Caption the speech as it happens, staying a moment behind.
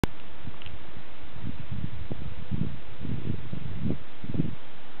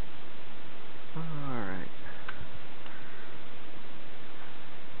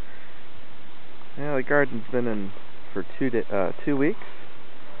garden's been in for 2 weeks,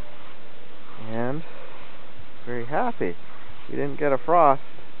 and very happy. We didn't get a frost,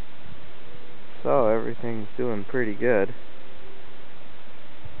 so everything's doing pretty good.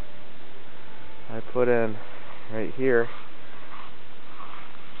 I put in right here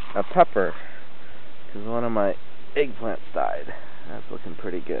a pepper because one of my eggplants died. That's looking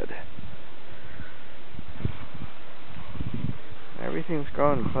pretty good. Everything's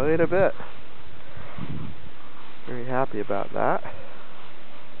growing quite a bit. Very happy about that.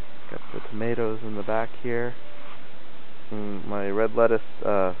 Got the tomatoes in the back here. And my red lettuce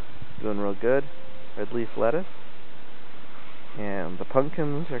doing real good. Red leaf lettuce. And the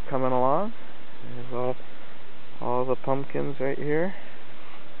pumpkins are coming along. There's all the pumpkins right here.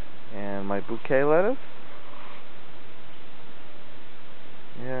 And my bouquet lettuce.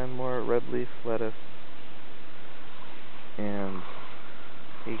 And more red leaf lettuce. And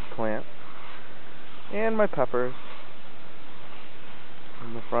eggplant. And my peppers.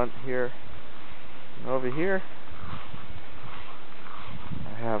 In the front here. And over here,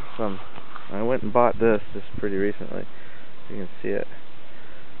 I have some. I went and bought this just pretty recently. You can see it.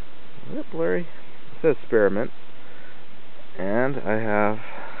 Is it blurry? It says spearmint. And I have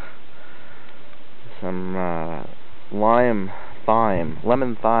some lemon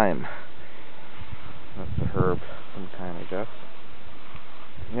thyme. That's a herb, some kind, I guess.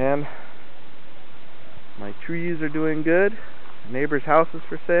 And my trees are doing good. The neighbor's house is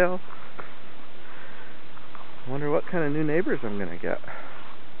for sale. I wonder what kind of new neighbors I'm gonna get.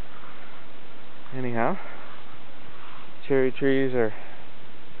 Anyhow, cherry trees are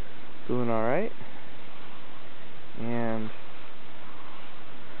doing alright. And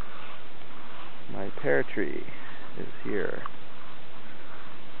my pear tree is here.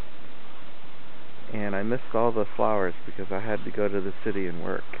 And I missed all the flowers because I had to go to the city and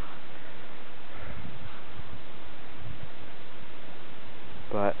work.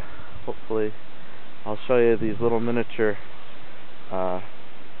 But hopefully I'll show you these little miniature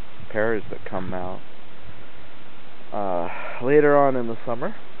pears that come out later on in the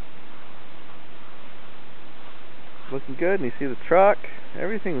summer. Looking good, and you see the truck.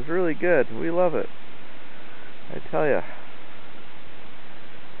 Everything's really good. We love it. I tell ya.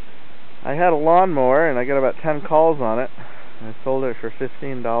 I had a lawnmower and I got about 10 calls on it. I sold it for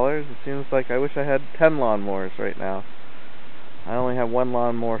 $15. It seems like I wish I had 10 lawnmowers right now. I only have one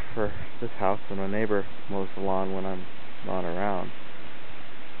lawnmower for this house, and my neighbor mows the lawn when I'm not around.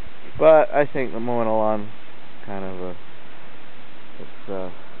 But I think the mowing a lawn kind of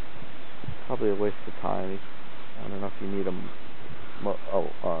it's probably a waste of time. I don't know if you need a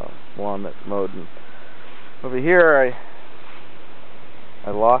lawn that's mowed. And over here, I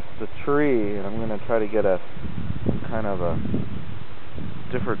lost the tree, and I'm going to try to get some kind of a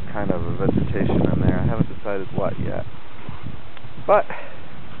different kind of a vegetation in there. I haven't decided what yet. But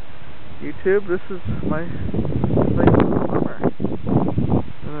YouTube, this is my place in the summer.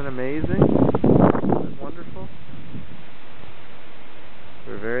 Isn't it amazing? Isn't it wonderful?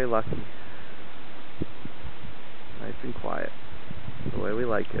 We're very lucky. Nice and quiet. The way we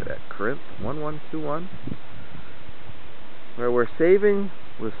like it at Corinth 1121, where we're saving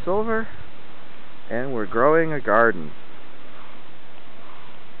with silver and we're growing a garden.